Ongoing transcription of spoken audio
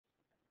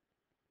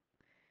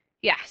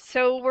Yeah,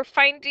 so we're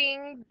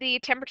finding the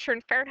temperature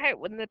in Fahrenheit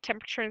when the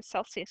temperature in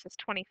Celsius is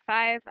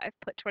 25. I've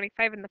put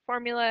 25 in the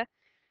formula.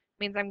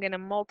 Means I'm going to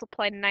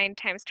multiply 9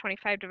 times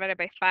 25 divided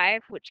by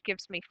 5, which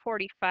gives me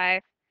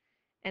 45.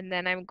 And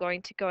then I'm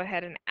going to go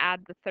ahead and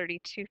add the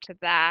 32 to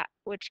that,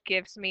 which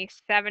gives me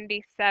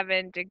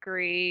 77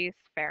 degrees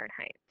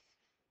Fahrenheit.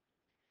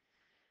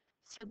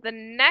 So the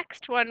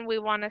next one, we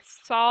want to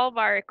solve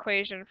our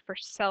equation for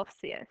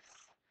Celsius.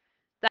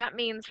 That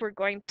means we're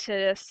going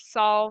to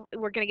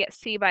get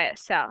C by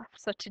itself.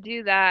 So to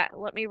do that,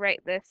 let me write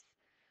this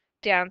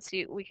down so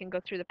we can go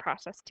through the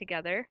process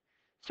together.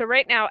 So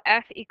right now,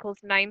 F equals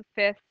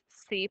 9/5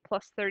 C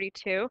plus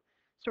 32.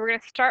 So we're going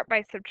to start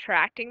by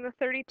subtracting the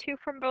 32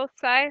 from both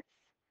sides.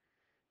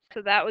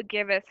 So that would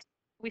give us,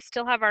 we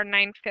still have our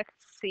 9/5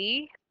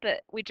 C,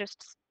 but we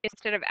just,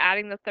 instead of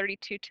adding the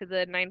 32 to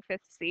the 9/5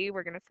 C,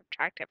 we're going to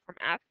subtract it from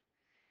F.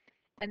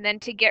 And then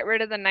to get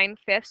rid of the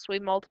 9/5, we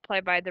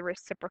multiply by the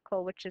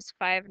reciprocal, which is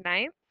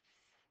 5/9.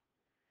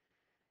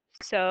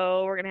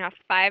 So we're going to have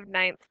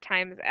 5/9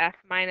 times F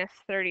minus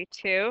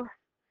 32.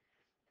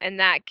 And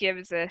that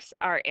gives us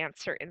our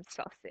answer in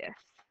Celsius.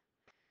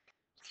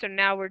 So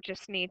now we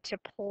just need to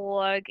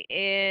plug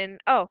in,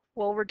 oh,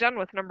 well, we're done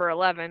with number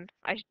 11.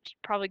 I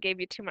probably gave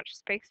you too much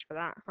space for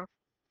that, huh?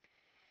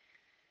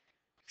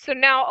 So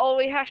now all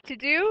we have to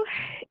do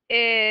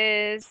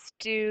is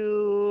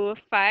do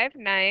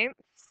 5/9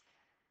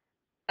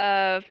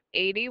 of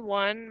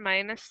 81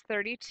 minus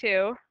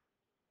 32,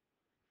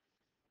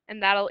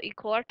 and that'll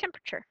equal our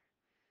temperature.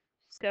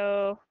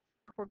 So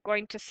we're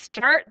going to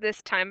start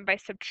this time by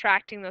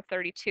subtracting the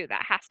 32.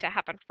 That has to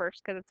happen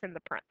first because it's in the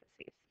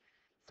parentheses.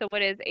 So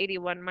what is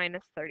 81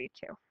 minus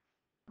 32?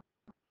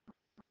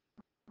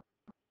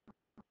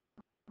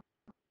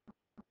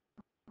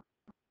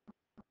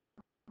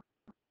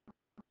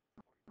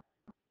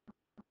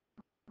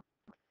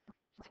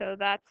 So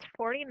that's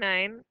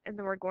 49, and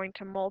then we're going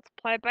to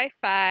multiply by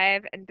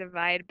 5 and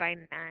divide by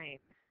 9.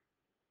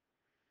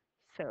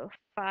 So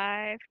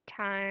 5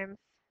 times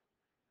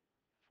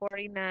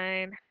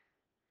 49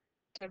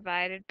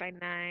 divided by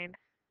 9.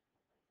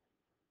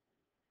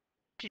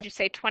 Did you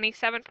say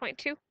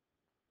 27.2?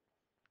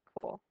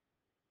 Cool.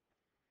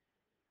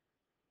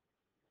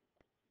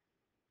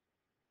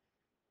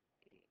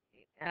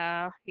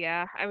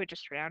 Yeah, I would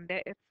just round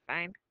it. It's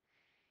fine.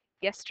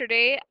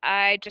 Yesterday,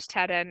 I just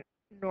had a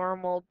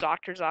normal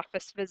doctor's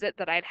office visit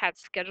that I'd had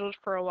scheduled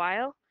for a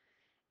while,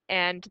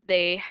 and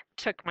they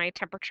took my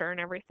temperature and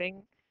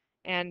everything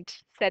and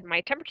said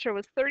my temperature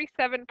was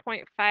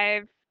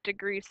 37.5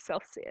 degrees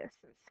Celsius.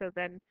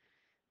 And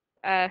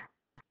uh,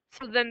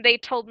 so then they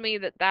told me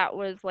that that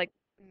was like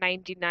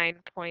 99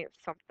 point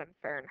something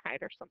Fahrenheit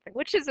or something,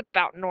 which is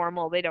about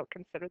normal. They don't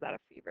consider that a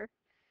fever.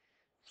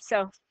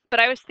 So, but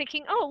I was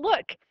thinking, oh,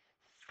 look,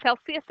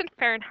 Celsius and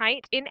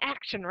Fahrenheit in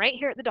action right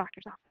here at the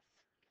doctor's office.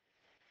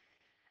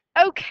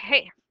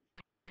 Okay,